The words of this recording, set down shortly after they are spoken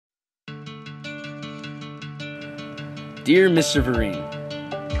Dear Mr.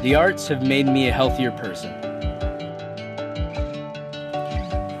 Vereen, the arts have made me a healthier person.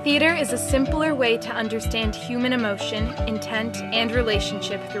 Theater is a simpler way to understand human emotion, intent, and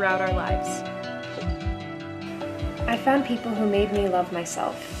relationship throughout our lives. I found people who made me love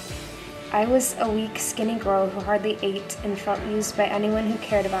myself. I was a weak, skinny girl who hardly ate and felt used by anyone who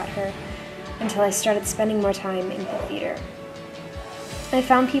cared about her until I started spending more time in the theater. I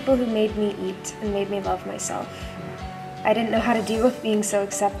found people who made me eat and made me love myself. I didn't know how to deal with being so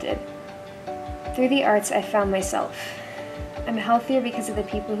accepted. Through the arts, I found myself. I'm healthier because of the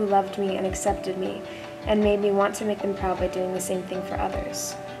people who loved me and accepted me and made me want to make them proud by doing the same thing for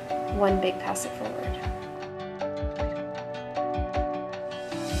others. One big pass it forward.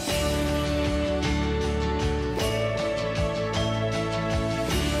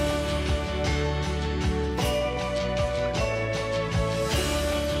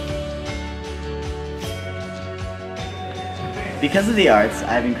 Because of the arts,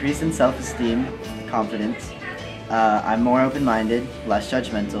 I've increased in self-esteem, confidence. I'm more open-minded, less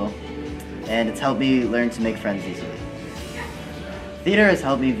judgmental, and it's helped me learn to make friends easily. Theater has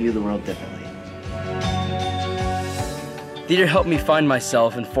helped me view the world differently. Theater helped me find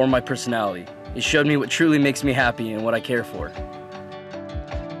myself and form my personality. It showed me what truly makes me happy and what I care for.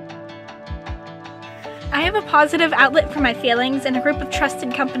 I have a positive outlet for my feelings and a group of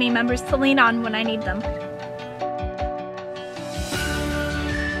trusted company members to lean on when I need them.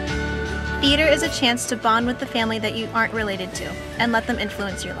 Theater is a chance to bond with the family that you aren't related to and let them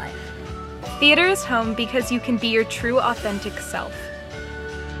influence your life. Theater is home because you can be your true, authentic self.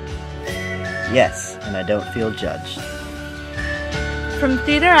 Yes, and I don't feel judged. From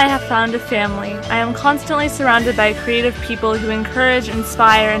theater, I have found a family. I am constantly surrounded by creative people who encourage,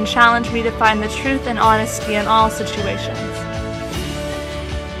 inspire, and challenge me to find the truth and honesty in all situations.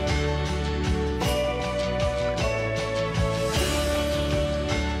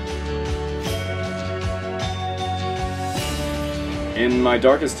 In my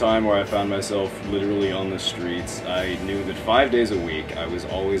darkest time, where I found myself literally on the streets, I knew that 5 days a week I was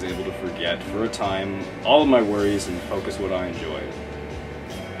always able to forget for a time all of my worries and focus what I enjoyed.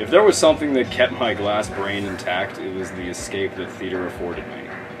 If there was something that kept my glass brain intact, it was the escape that theater afforded me,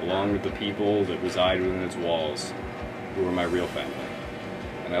 along with the people that reside within its walls, who were my real family.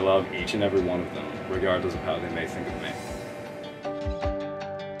 And I love each and every one of them, regardless of how they may think of me.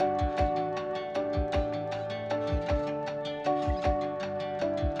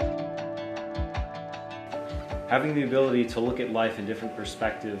 Having the ability to look at life in different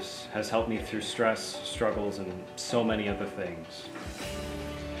perspectives has helped me through stress, struggles, and so many other things.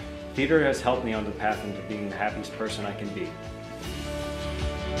 Theater has helped me on the path into being the happiest person I can be.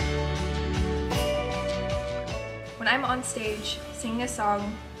 When I'm on stage, singing a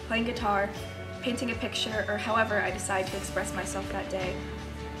song, playing guitar, painting a picture, or however I decide to express myself that day,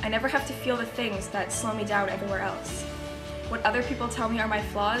 I never have to feel the things that slow me down everywhere else. What other people tell me are my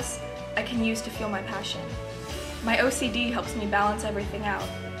flaws, I can use to feel my passion. My OCD helps me balance everything out.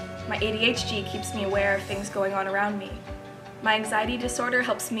 My ADHD keeps me aware of things going on around me. My anxiety disorder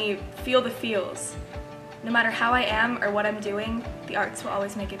helps me feel the feels. No matter how I am or what I'm doing, the arts will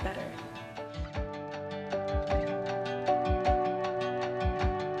always make it better.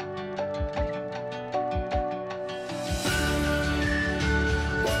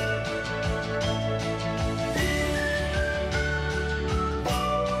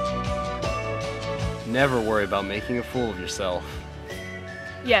 Never worry about making a fool of yourself.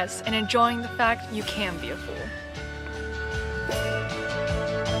 Yes, and enjoying the fact you can be a fool.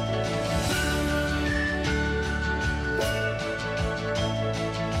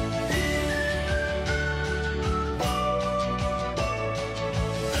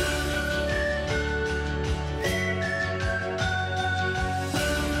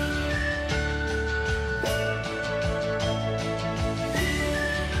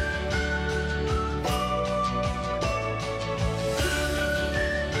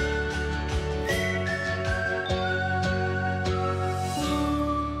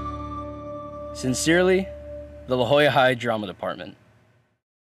 Sincerely, the La Jolla High Drama Department.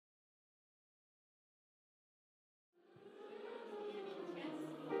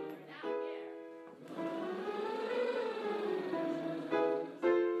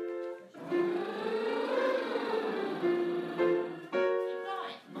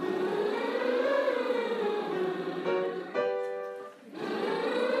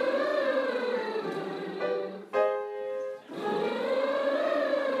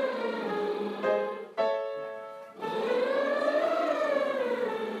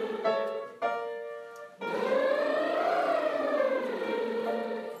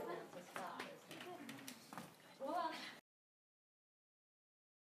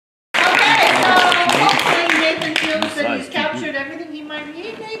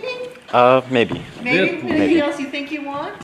 maybe? Maybe. Maybe? Anything else you think you want?